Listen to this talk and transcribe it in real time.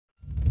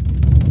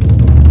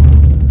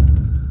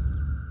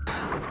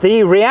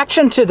The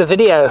reaction to the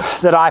video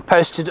that I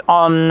posted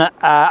on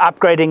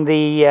upgrading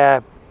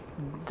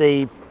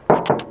the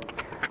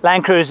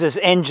Land Cruiser's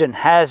engine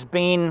has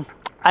been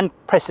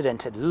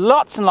unprecedented.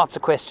 Lots and lots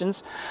of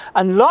questions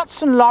and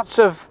lots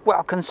of,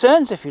 well,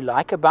 concerns, if you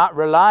like, about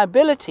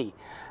reliability.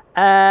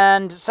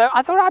 And so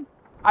I thought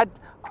I'd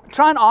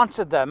try and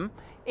answer them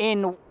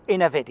in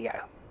a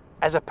video,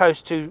 as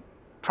opposed to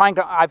trying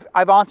to,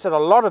 I've answered a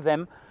lot of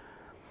them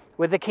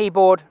with the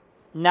keyboard.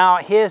 Now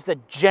here's the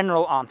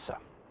general answer.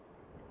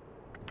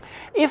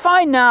 If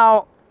I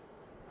now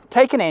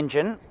take an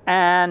engine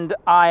and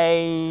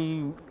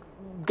I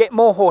get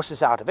more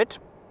horses out of it,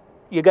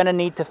 you're going to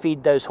need to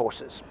feed those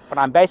horses. What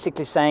I'm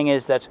basically saying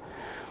is that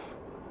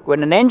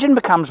when an engine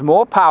becomes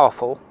more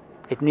powerful,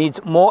 it needs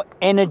more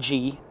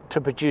energy to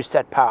produce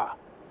that power.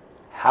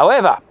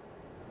 However,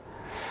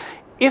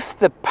 if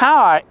the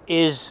power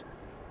is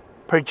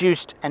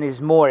produced and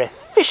is more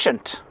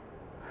efficient,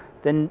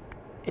 then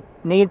it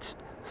needs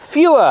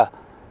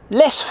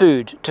less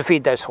food to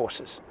feed those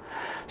horses.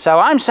 So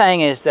I'm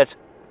saying is that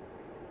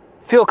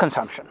fuel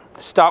consumption,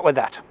 let's start with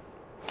that.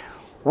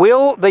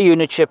 Will the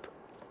Unichip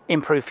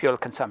improve fuel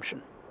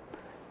consumption?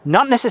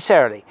 Not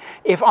necessarily.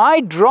 If I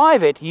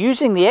drive it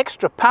using the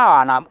extra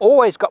power and I'm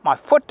always got my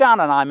foot down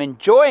and I'm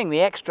enjoying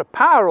the extra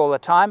power all the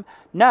time,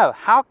 no,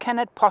 how can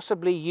it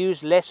possibly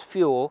use less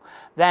fuel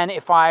than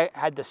if I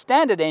had the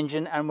standard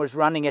engine and was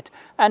running it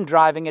and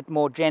driving it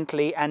more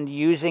gently and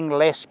using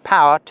less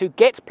power to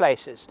get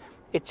places?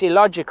 It's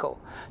illogical.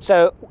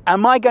 So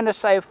am I going to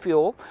save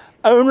fuel?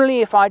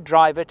 Only if I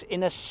drive it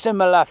in a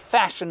similar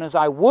fashion as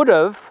I would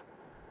have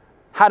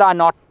had I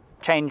not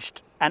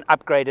changed and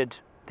upgraded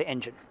the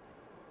engine.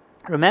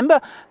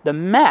 Remember, the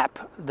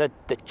map, the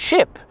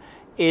chip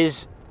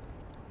is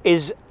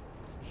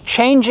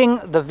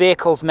changing the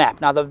vehicle's map.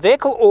 Now the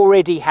vehicle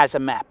already has a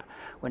map.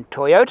 When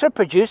Toyota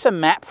produce a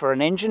map for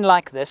an engine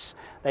like this,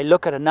 they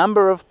look at a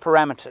number of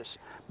parameters.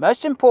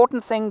 Most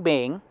important thing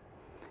being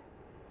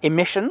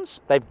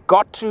emissions. They've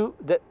got to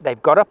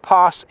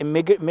pass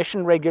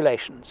emission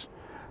regulations.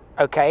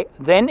 Okay,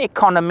 then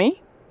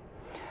economy,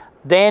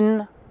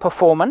 then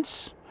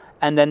performance,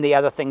 and then the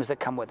other things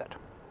that come with it.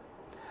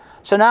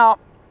 So now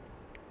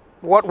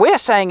what we're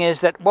saying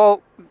is that,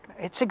 well,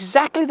 it's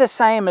exactly the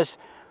same as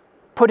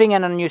putting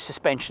in a new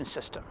suspension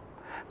system.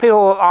 People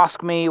will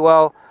ask me,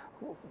 well,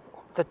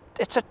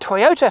 it's a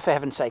Toyota, for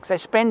heaven's sakes. They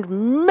spend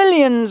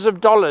millions of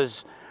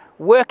dollars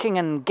working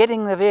and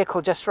getting the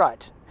vehicle just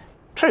right.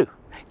 True.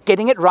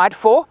 Getting it right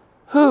for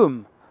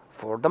whom?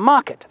 For the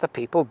market, the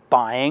people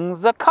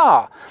buying the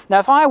car. Now,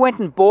 if I went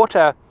and bought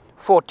a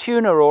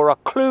Fortuner or a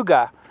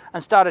Kluger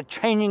and started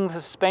changing the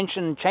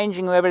suspension,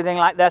 changing everything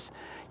like this,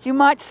 you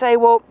might say,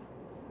 well,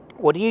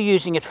 what are you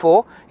using it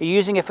for? You're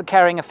using it for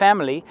carrying a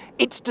family.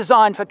 It's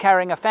designed for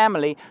carrying a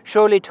family.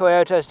 Surely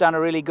Toyota has done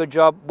a really good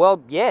job.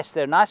 Well, yes,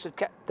 they're nice.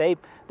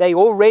 They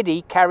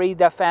already carry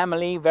their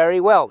family very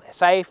well. They're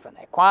safe and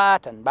they're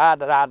quiet and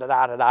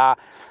da-da-da-da-da-da,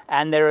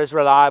 and they're as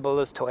reliable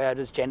as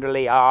Toyotas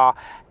generally are.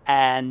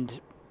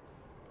 And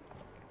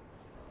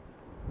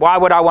why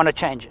would I want to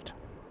change it?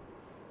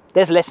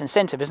 There's less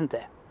incentive, isn't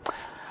there?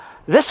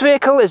 This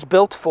vehicle is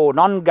built for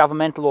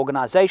non-governmental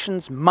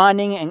organizations,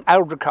 mining and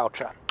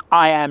agriculture.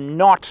 I am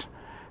not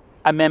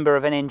a member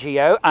of an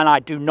NGO, and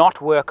I do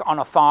not work on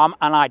a farm,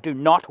 and I do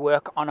not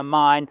work on a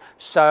mine,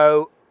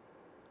 so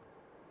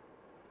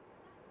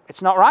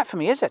it's not right for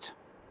me, is it?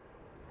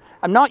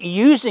 I'm not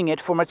using it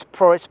for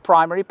its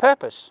primary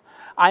purpose.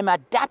 I'm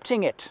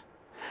adapting it.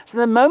 So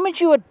the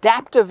moment you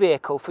adapt a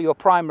vehicle for your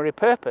primary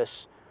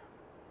purpose,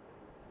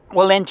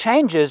 well, then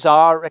changes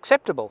are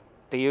acceptable.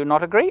 Do you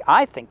not agree?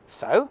 I think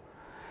so.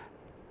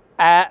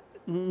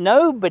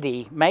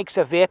 Nobody makes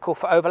a vehicle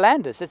for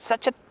overlanders. It's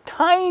such a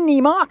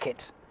tiny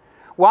market.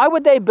 Why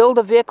would they build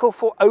a vehicle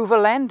for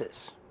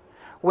overlanders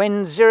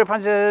when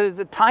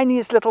the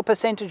tiniest little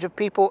percentage of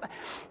people,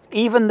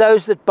 even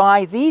those that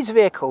buy these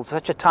vehicles,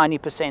 such a tiny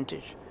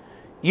percentage,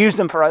 use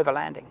them for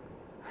overlanding?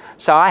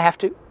 So I have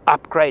to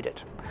upgrade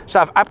it.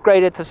 So I've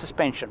upgraded the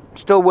suspension.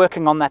 Still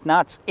working on that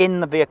now. It's in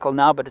the vehicle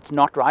now, but it's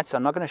not right, so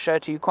I'm not going to show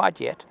it to you quite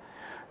yet.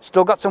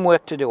 Still got some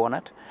work to do on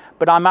it,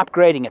 but I'm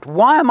upgrading it.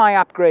 Why am I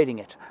upgrading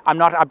it? I'm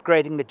not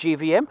upgrading the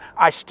GVM.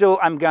 I still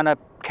am going to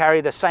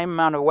carry the same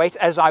amount of weight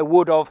as I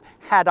would have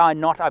had I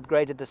not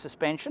upgraded the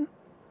suspension.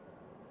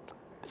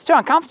 It's too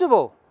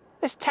uncomfortable.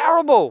 It's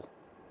terrible.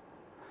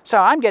 So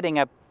I'm getting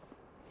a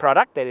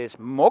product that is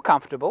more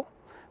comfortable,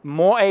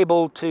 more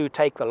able to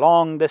take the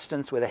long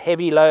distance with a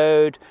heavy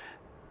load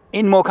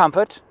in more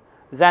comfort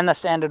than the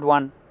standard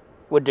one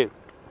would do.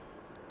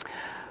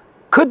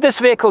 Could this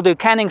vehicle do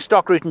canning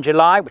stock route in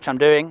July, which I'm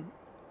doing,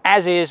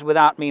 as is,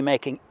 without me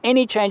making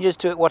any changes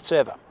to it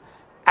whatsoever?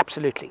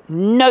 Absolutely.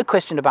 No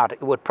question about it.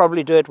 It would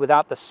probably do it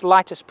without the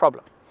slightest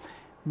problem.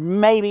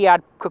 Maybe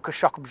I'd cook a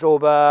shock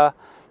absorber,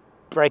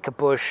 break a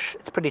bush.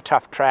 It's a pretty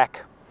tough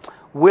track.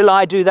 Will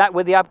I do that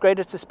with the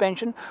upgraded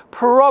suspension?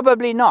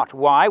 Probably not.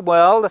 Why?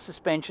 Well, the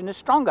suspension is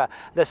stronger.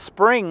 The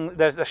spring,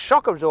 the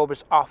shock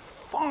absorbers are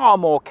far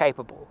more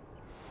capable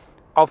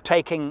of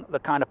taking the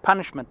kind of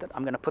punishment that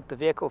I'm going to put the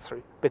vehicle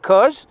through,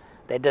 because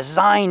they're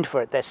designed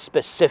for it. They're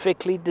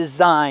specifically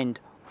designed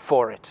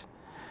for it.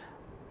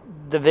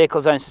 The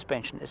vehicle's own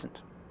suspension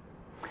isn't.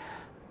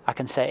 I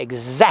can say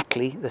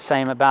exactly the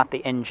same about the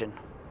engine.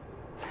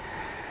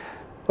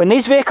 When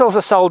these vehicles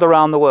are sold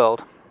around the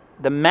world,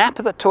 the map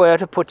that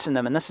Toyota puts in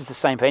them, and this is the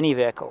same for any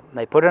vehicle,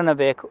 they put in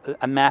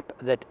a map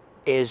that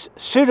is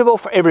suitable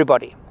for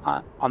everybody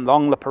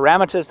along the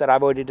parameters that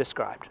I've already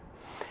described.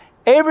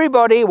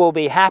 Everybody will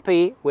be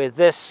happy with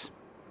this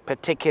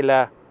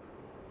particular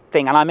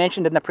thing. And I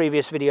mentioned in the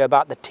previous video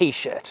about the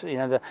t-shirt. You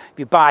know, if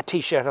you buy a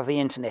t-shirt off the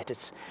internet,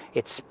 it's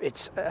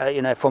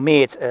you know, for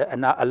me, it's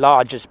a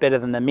large is better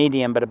than the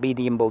medium, but a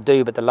medium will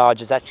do, but the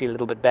large is actually a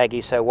little bit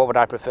baggy. So what would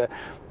I prefer?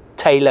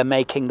 Tailor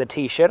making the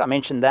t-shirt. I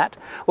mentioned that.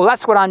 Well,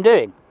 that's what I'm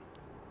doing.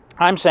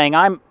 I'm saying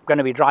I'm going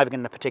to be driving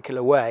in a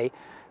particular way.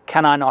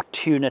 Can I not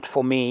tune it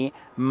for me,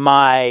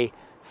 my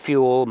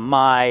fuel,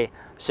 my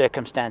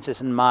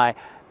circumstances, and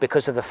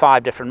because of the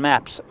 5 different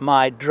maps,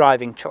 my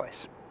driving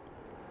choice?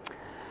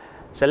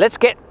 So let's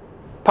get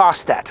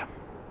past that.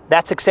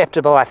 That's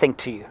acceptable, I think,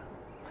 to you.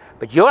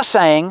 But you're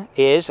saying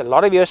is, a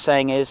lot of you are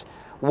saying is,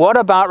 what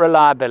about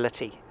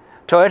reliability?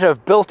 Toyota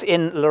have built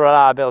in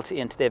reliability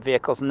into their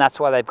vehicles, and that's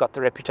why they've got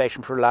the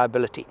reputation for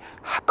reliability.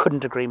 I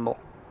couldn't agree more.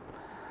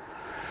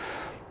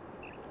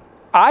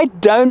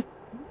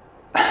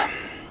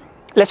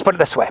 Let's put it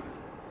this way.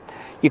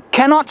 You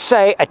cannot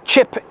say a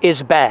chip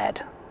is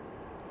bad.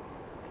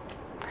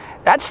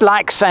 That's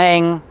like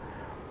saying,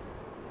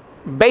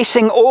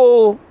 basing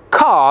all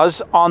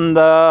cars on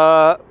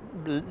a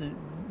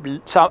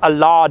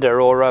Lada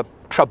or a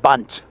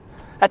Trabant.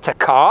 That's a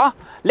car.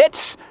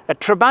 A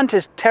Trabant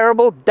is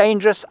terrible,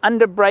 dangerous,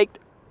 underbraked,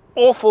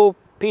 awful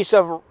piece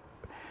of,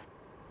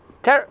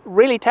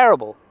 really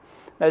terrible.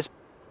 Those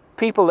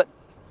people that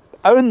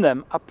own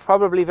them are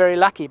probably very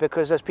lucky,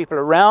 because those people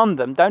around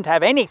them don't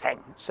have anything,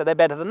 so they're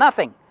better than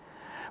nothing.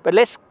 But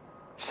let's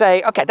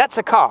say, okay, that's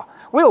a car.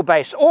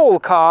 Wheelbase, all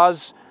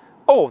cars,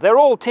 they're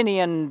all tinny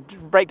and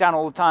break down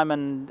all the time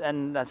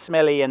and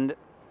smelly, and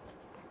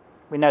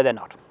we know they're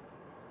not.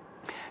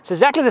 It's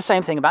exactly the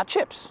same thing about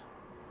chips.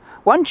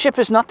 One chip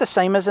is not the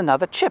same as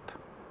another chip.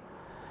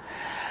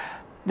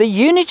 The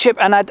Unichip,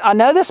 and I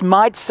know this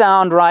might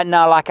sound right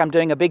now like I'm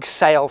doing a big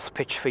sales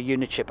pitch for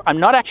Unichip. I'm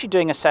not actually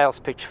doing a sales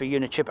pitch for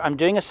Unichip. I'm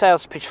doing a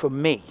sales pitch for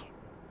me.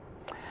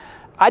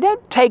 I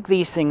don't take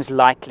these things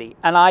lightly,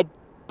 and I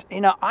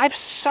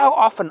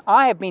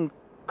have been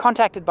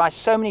contacted by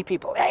so many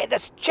people. Hey,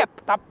 this chip,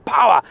 the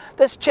power,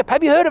 this chip.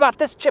 Have you heard about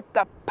this chip,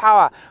 the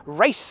power?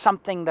 Race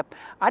something.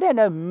 I don't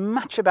know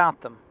much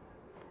about them,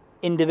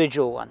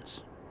 individual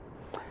ones.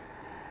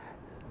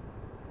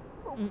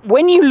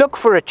 When you look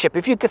for a chip,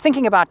 if you're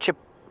thinking about chip,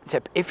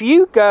 if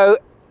you go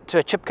to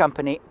a chip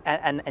company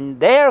and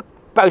their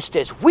boast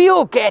is,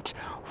 we'll get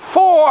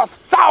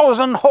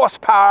 4,000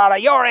 horsepower out of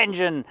your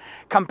engine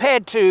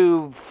compared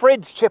to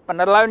Fred's chip, and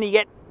that'll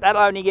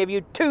only give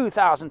you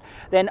 2,000,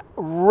 then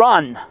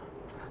run.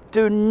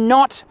 Do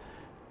not,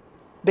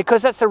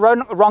 because that's the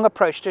wrong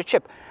approach to a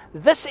chip.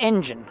 This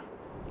engine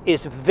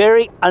is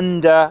very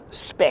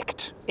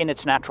under-specced in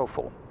its natural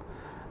form.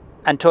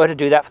 And Toyota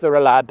do that for the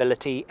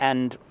reliability,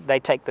 and they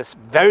take this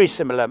very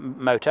similar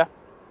motor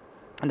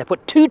and they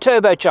put 2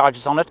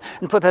 turbochargers on it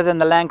and put it in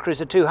the Land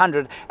Cruiser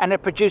 200, and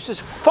it produces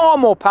far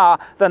more power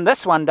than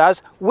this one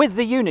does with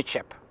the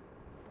Unichip.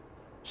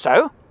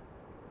 So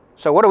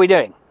what are we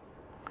doing?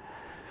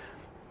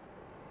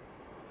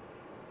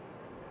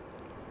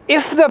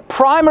 If the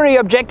primary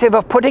objective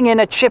of putting in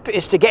a chip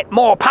is to get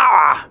more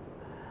power,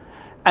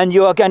 and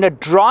you are going to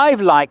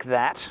drive like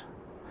that,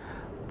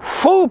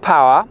 full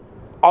power,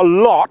 a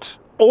lot,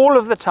 all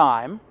of the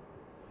time,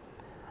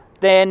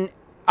 then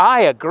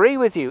I agree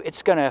with you,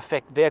 it's going to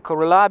affect vehicle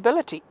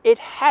reliability. It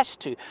has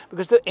to,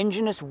 because the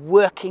engine is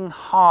working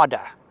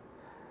harder.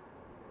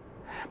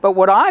 But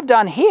what I've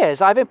done here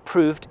is I've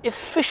improved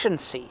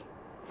efficiency.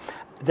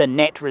 The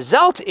net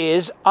result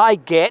is I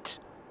get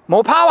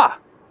more power.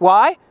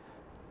 Why?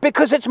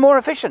 Because it's more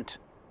efficient.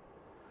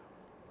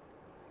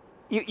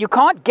 You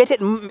can't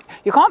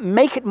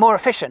make it more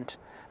efficient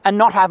and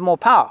not have more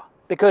power,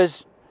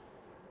 because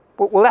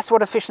well, that's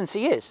what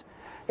efficiency is.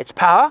 It's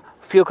power,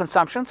 fuel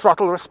consumption,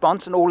 throttle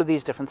response, and all of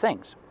these different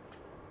things.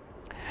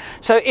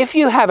 So if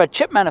you have a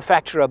chip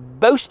manufacturer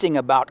boasting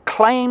about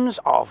claims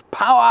of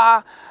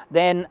power,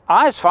 then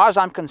as far as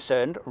I'm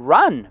concerned,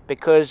 run,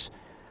 because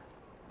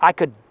I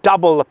could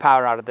double the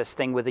power out of this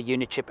thing with a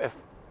Unichip. If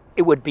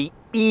it would be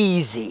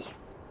easy,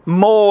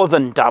 more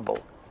than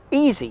double,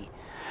 easy.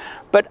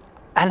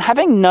 And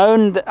having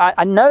known,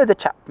 I know the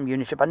chap from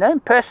Unichip, I know him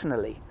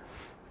personally,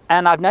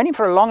 and I've known him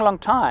for a long, long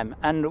time,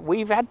 and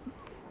we've had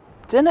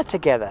dinner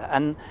together,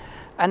 and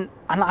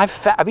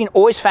I've been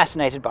always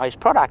fascinated by his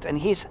product, and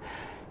he's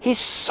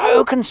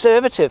so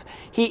conservative.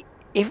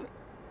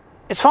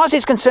 As far as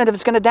he's concerned, if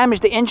it's going to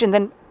damage the engine,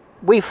 then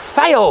we've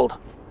failed.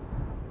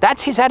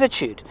 That's his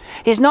attitude.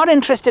 He's not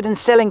interested in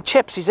selling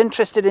chips. He's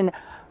interested in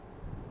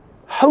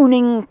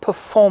honing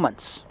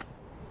performance.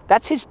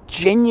 That's his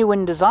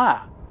genuine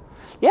desire.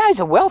 Yeah,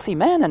 he's a wealthy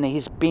man and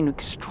he's been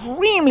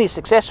extremely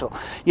successful.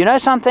 You know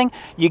something?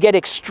 You get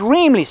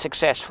extremely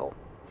successful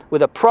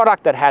with a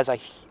product that has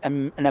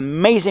an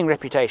amazing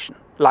reputation,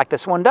 like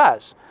this one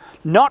does.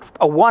 Not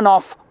a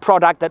one-off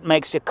product that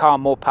makes your car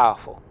more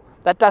powerful.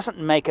 That doesn't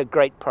make a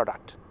great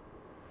product.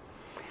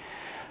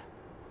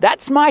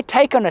 That's my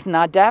take on it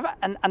now, Dav.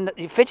 And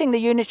fitting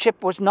the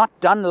Unichip was not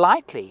done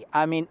lightly.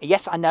 I mean,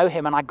 yes, I know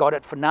him and I got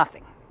it for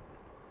nothing.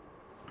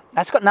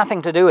 That's got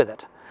nothing to do with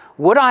it.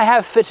 Would I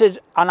have fitted,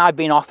 and I've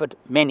been offered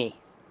many,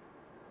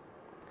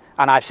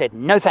 and I've said,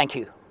 no thank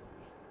you.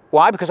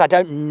 Why? Because I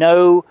don't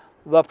know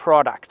the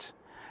product.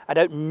 I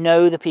don't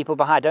know the people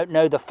behind it. I don't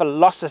know the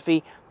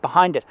philosophy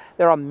behind it.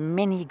 There are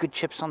many good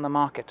chips on the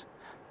market.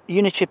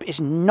 Unichip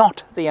is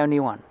not the only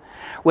one.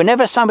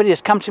 Whenever somebody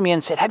has come to me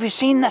and said, have you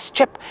seen this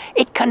chip?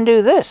 It can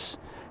do this.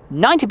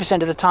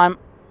 90% of the time,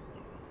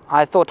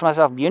 I thought to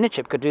myself,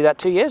 Unichip could do that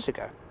 2 years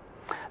ago.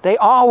 They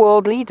are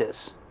world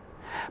leaders.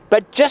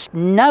 But just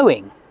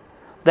knowing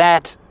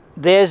that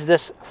there's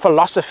this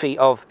philosophy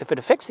of if it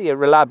affects the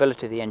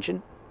reliability of the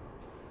engine,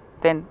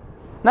 then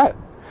no.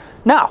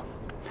 Now,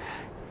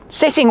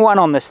 setting 1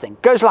 on this thing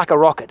goes like a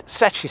rocket.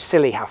 It's actually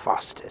silly how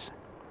fast it is.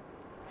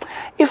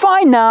 If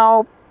I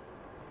now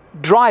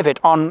drive it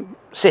on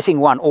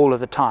setting 1 all of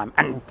the time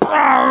and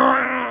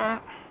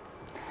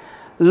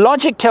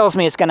logic tells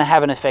me it's going to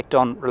have an effect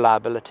on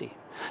reliability.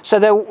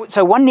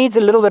 So one needs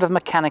a little bit of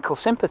mechanical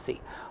sympathy.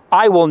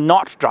 I will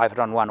not drive it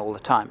on 1 all the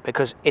time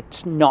because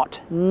it's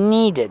not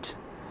needed.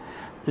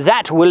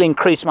 That will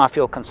increase my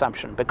fuel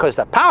consumption because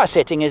the power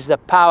setting is the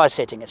power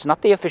setting. It's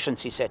not the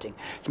efficiency setting.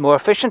 It's more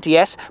efficient,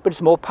 yes, but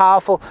it's more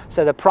powerful.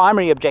 So the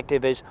primary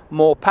objective is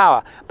more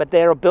power. But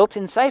there are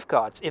built-in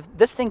safeguards. If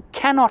this thing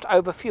cannot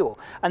overfuel,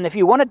 and if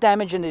you want to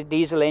damage a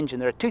diesel engine,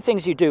 there are 2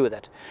 things you do with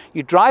it.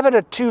 You drive it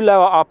at too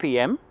lower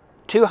RPM,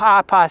 too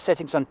high power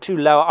settings on too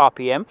lower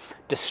RPM,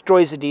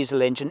 destroys the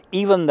diesel engine,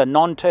 even the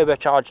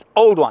non-turbocharged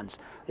old ones.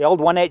 The old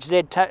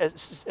 1HZ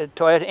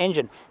Toyota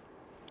engine.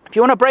 If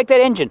you want to break that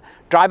engine,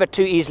 drive it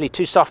too easily,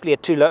 too softly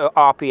at too low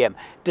RPM.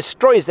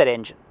 Destroys that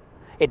engine.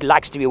 It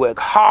likes to be worked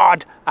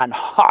hard and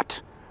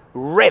hot.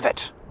 Rev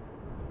it.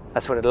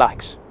 That's what it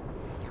likes.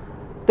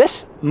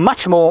 This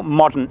much more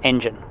modern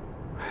engine.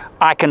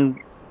 I can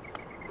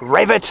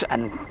rev it,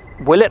 and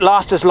will it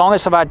last as long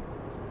as if I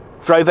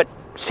drove it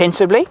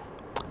sensibly?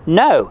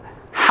 No.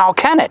 How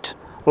can it?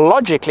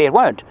 Logically it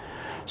won't.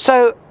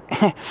 So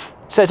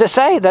to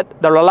say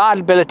that the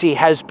reliability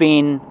has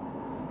been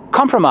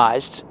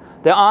compromised,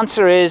 the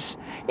answer is,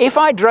 if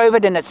I drove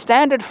it in its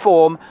standard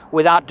form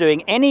without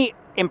doing any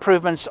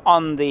improvements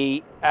on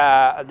the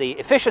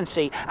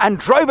efficiency and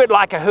drove it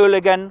like a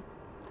hooligan,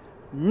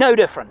 no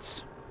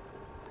difference.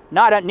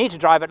 Now I don't need to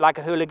drive it like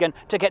a hooligan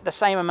to get the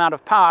same amount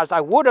of power as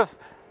I would have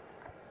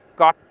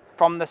got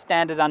from the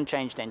standard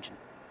unchanged engine.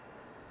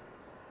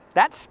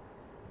 That's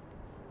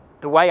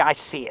the way I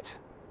see it.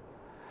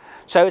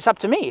 So it's up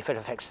to me if it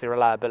affects the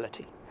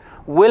reliability.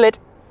 Will it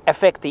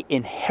affect the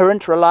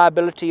inherent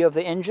reliability of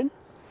the engine?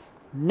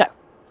 No.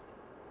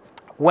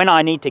 When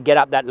I need to get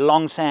up that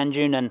long sand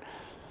dune and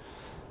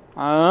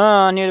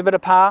I need a bit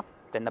of power,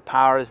 then the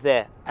power is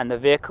there. And the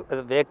vehicle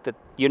that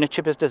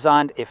Unichip is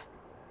designed, if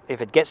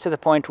it gets to the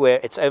point where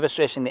it's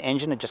overstressing the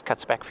engine, it just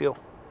cuts back fuel.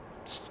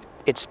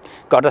 It's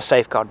got a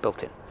safeguard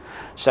built in.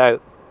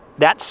 So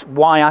that's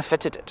why I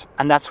fitted it.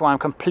 And that's why I'm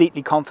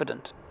completely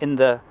confident in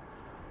the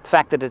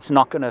fact that it's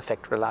not going to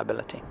affect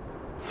reliability.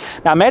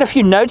 Now, I made a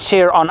few notes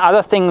here on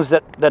other things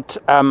that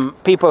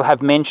people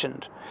have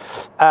mentioned.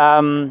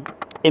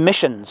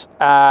 Emissions.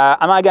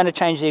 Am I going to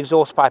change the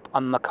exhaust pipe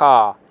on the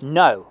car?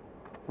 No.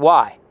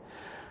 Why?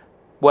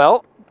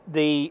 Well,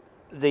 the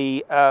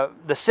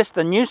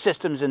new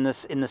systems in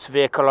this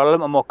vehicle are a little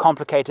bit more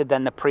complicated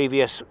than the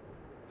previous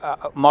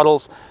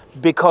models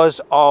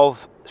because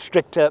of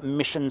stricter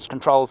emissions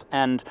controls,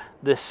 and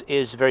this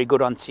is very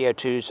good on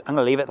CO2s. I'm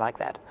going to leave it like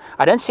that.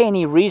 I don't see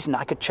any reason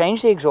I could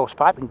change the exhaust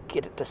pipe and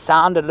get it to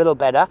sound a little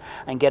better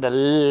and get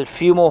a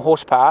few more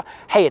horsepower.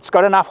 Hey, it's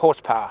got enough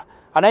horsepower.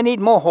 I don't need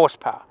more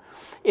horsepower.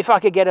 If I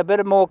could get a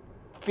bit more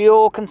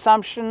fuel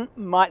consumption,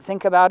 might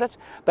think about it,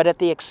 but at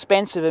the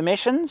expense of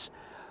emissions,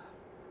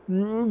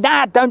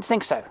 nah, don't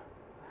think so.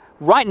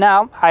 Right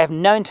now, I have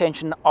no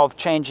intention of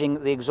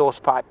changing the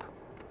exhaust pipe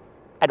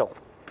at all.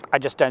 I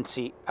just don't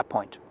see a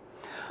point.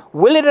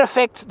 Will it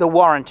affect the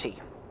warranty?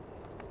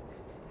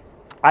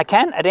 I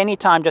can at any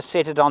time just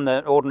set it on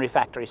the ordinary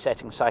factory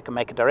settings, so I can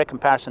make a direct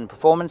comparison in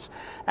performance,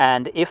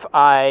 and if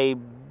I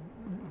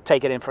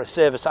take it in for a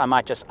service, I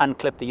might just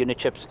unclip the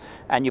Unichips,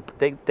 and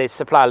they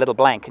supply a little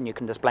blank, and you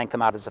can just blank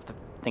them out as if the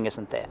thing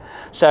isn't there.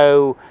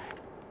 So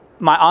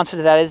my answer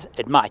to that is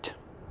it might.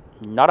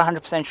 Not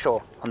 100%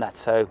 sure on that,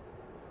 so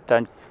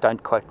don't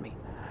quote me.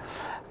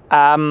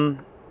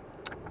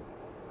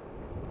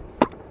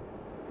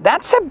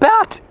 That's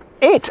about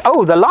it.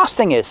 Oh, the last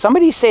thing is,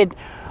 somebody said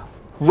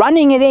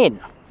running it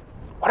in.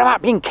 What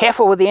about being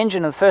careful with the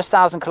engine in the first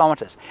 1,000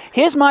 kilometers?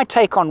 Here's my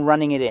take on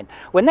running it in.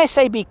 When they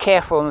say be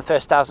careful in the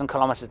first 1,000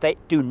 kilometers, they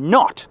do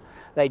not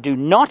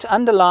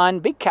underline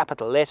big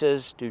capital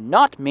letters, do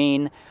not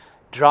mean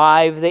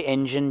drive the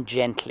engine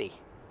gently.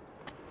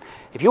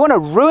 If you want to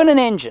ruin an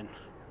engine,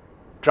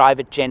 drive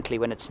it gently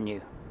when it's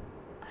new.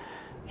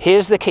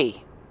 Here's the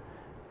key.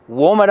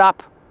 Warm it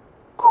up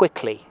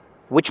quickly,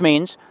 which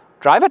means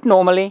drive it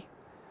normally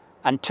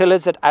until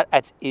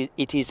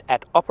it is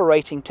at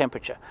operating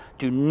temperature.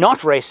 Do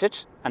not race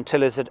it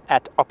until it's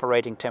at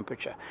operating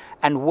temperature.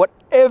 And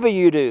whatever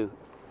you do,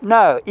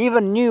 no,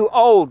 even new,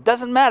 old,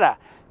 doesn't matter,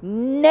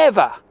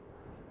 never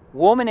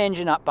warm an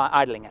engine up by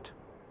idling it.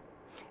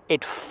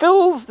 It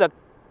fills the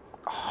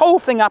whole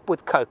thing up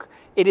with coke.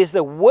 It is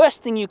the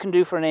worst thing you can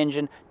do for an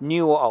engine,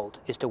 new or old,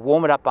 is to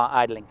warm it up by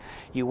idling.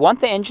 You want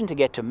the engine to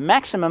get to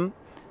maximum,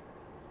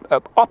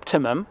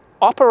 optimum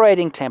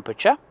operating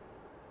temperature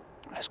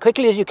as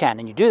quickly as you can,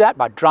 and you do that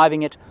by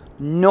driving it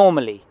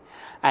normally.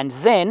 And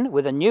then,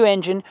 with a new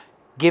engine,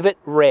 give it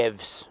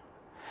revs.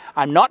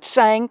 I'm not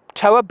saying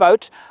tow a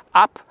boat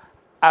up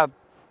a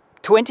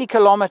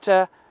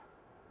 20-kilometer,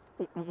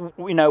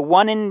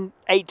 1 in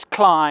 8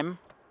 climb.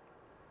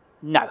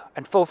 No,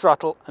 and full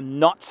throttle. I'm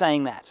not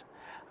saying that.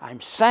 I'm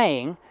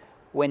saying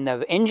when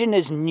the engine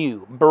is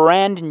new,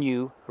 brand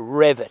new,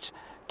 rev it.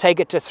 Take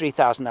it to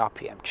 3,000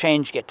 RPM,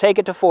 change gear. Take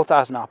it to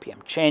 4,000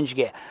 RPM, change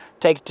gear.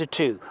 Take it to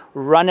 2.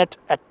 Run it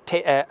at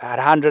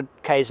 100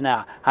 k's an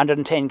hour,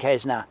 110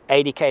 k's an hour,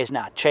 80 k's an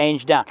hour.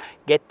 Change down.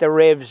 Get the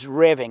revs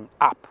revving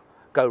up.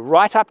 Go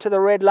right up to the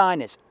red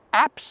line. It's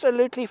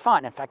absolutely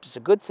fine. In fact, it's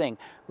a good thing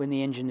when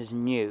the engine is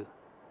new.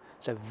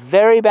 It's a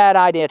very bad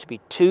idea to be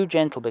too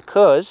gentle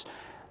because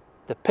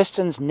the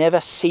pistons never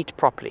seat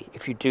properly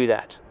if you do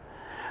that.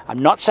 I'm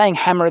not saying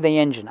hammer the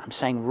engine. I'm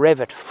saying rev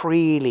it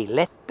freely.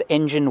 Let the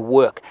engine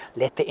work.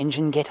 Let the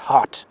engine get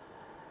hot.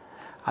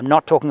 I'm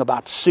not talking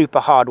about super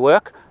hard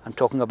work. I'm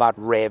talking about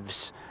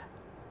revs.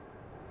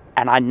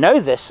 And I know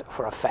this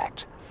for a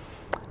fact.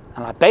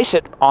 And I base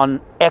it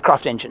on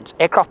aircraft engines.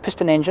 Aircraft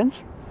piston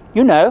engines,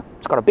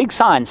 it's got a big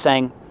sign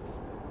saying,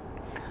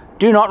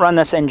 do not run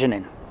this engine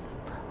in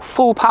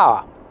full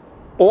power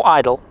or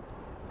idle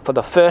for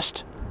the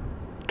first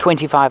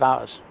 25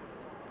 hours.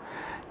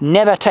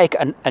 Never take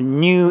a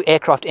new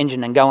aircraft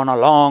engine and go on a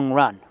long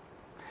run.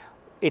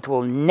 It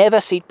will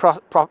never seat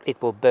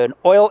it will burn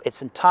oil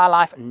its entire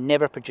life and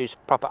never produce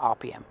proper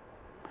RPM.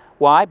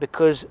 Why?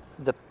 Because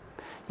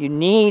you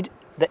need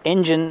the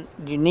engine,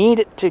 you need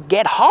it to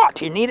get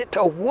hot, you need it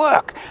to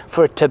work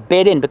for it to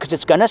bed in, because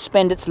it's going to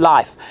spend its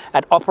life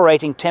at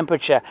operating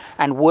temperature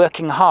and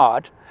working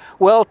hard.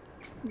 Well,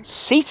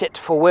 seat it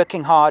for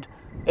working hard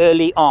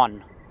early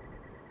on.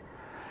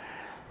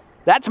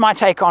 That's my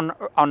take on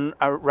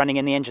running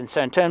in the engine.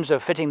 So in terms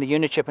of fitting the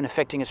Unichip and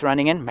affecting its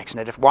running in, makes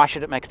no difference. Why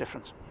should it make a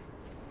difference?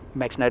 It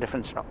makes no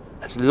difference at all.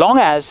 As long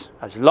as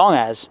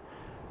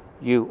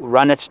you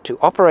run it to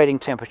operating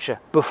temperature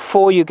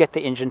before you get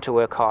the engine to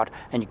work hard,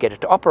 and you get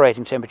it to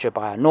operating temperature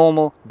by a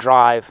normal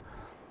drive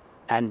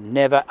and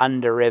never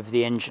under rev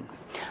the engine.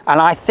 And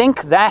I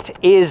think that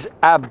is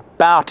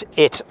about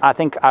it. I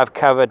think I've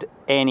covered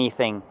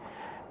anything.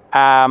 What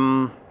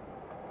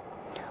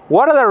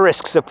are the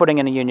risks of putting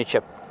in a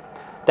Unichip?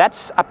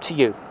 That's up to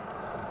you.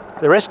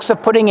 The risks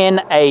of putting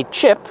in a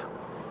chip,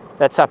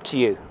 that's up to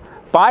you.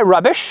 Buy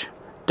rubbish,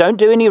 don't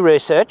do any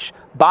research,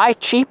 buy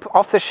cheap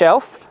off the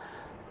shelf.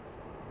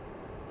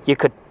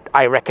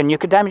 I reckon you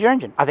could damage your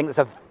engine. I think there's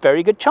a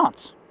very good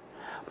chance.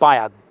 Buy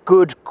a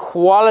good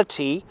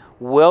quality,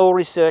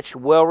 well-researched,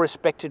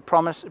 well-respected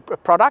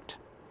product.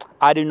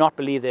 I do not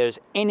believe there is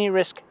any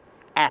risk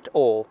at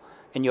all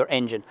in your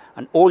engine,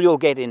 and all you'll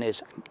get in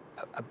is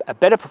a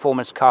better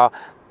performance car,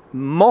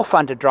 more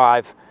fun to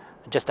drive,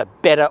 just a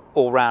better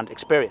all-round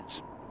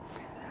experience.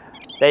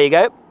 There you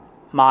go,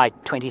 my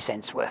 20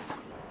 cents worth.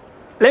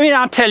 Let me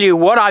now tell you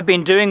what I've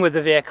been doing with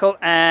the vehicle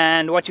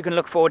and what you can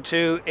look forward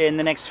to in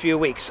the next few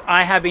weeks.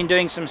 I have been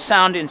doing some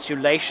sound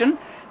insulation,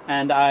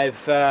 and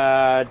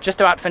I've just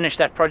about finished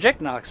that project,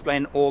 and I'll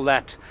explain all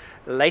that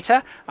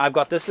later. I've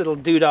got this little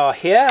doodah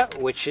here,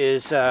 which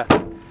is a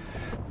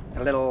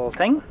little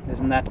thing.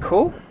 Isn't that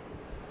cool?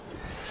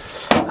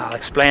 I'll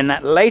explain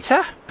that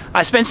later.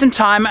 I spent some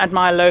time at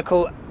my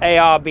local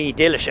ARB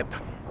dealership,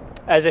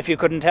 as if you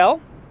couldn't tell,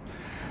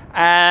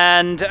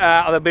 and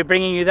I'll be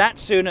bringing you that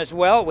soon as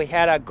well. We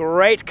had a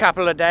great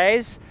couple of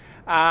days.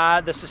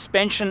 The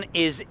suspension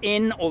is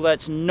in, although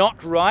it's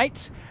not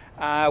right.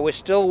 We're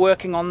still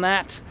working on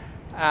that.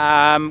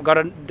 Got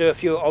to do a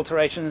few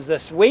alterations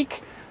this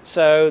week,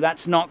 so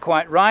that's not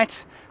quite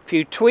right. A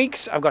few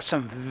tweaks. I've got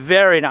some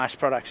very nice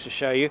products to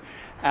show you.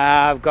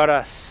 I've got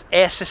a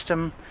air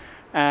system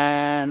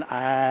and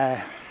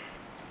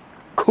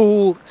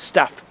cool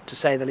stuff, to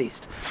say the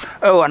least.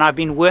 Oh, and I've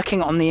been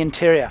working on the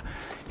interior.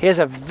 Here's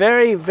a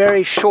very,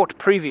 very short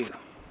preview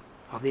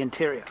of the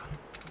interior.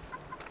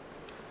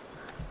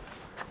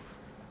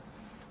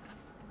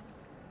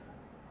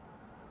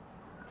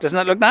 Doesn't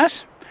that look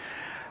nice?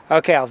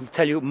 Okay, I'll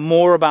tell you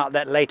more about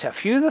that later. A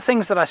few of the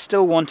things that I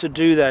still want to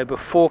do though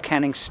before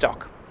canning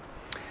stock.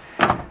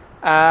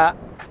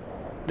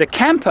 The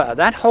camper,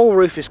 that whole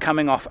roof is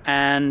coming off,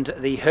 and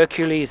the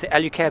Hercules, the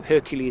AluCab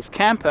Hercules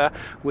camper,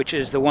 which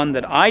is the one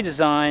that I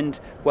designed,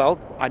 well,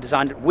 I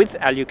designed it with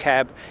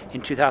AluCab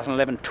in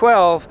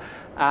 2011-12,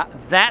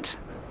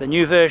 the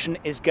new version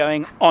is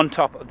going on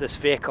top of this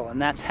vehicle,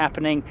 and that's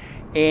happening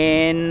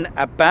in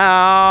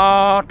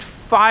about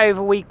 5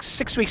 weeks,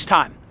 6 weeks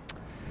time.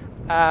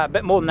 A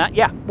bit more than that,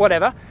 yeah,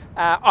 whatever.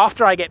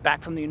 After I get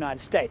back from the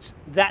United States.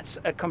 That's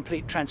a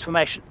complete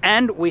transformation.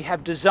 And we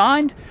have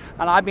designed,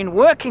 and I've been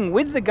working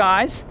with the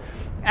guys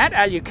at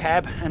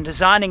AluCab and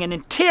designing an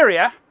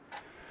interior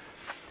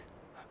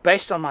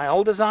based on my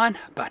old design,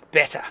 but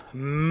better,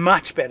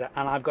 much better.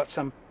 And I've got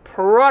some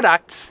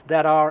products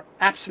that are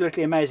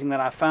absolutely amazing that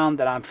I found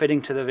that I'm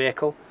fitting to the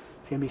vehicle.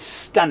 It's going to be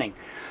stunning.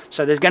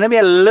 So there's going to be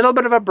a little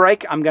bit of a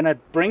break. I'm going to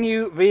bring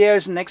you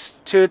videos in the next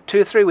 2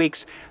 or 3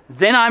 weeks.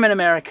 Then I'm in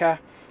America.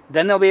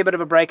 Then there'll be a bit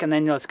of a break, and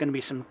then it's going to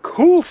be some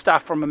cool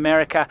stuff from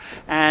America.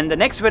 And the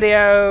next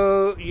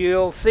video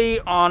you'll see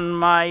on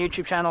my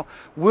YouTube channel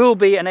will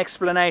be an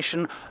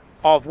explanation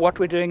of what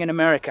we're doing in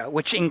America,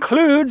 which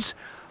includes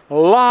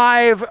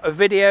live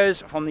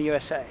videos from the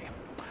USA.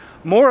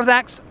 More of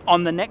that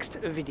on the next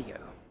video.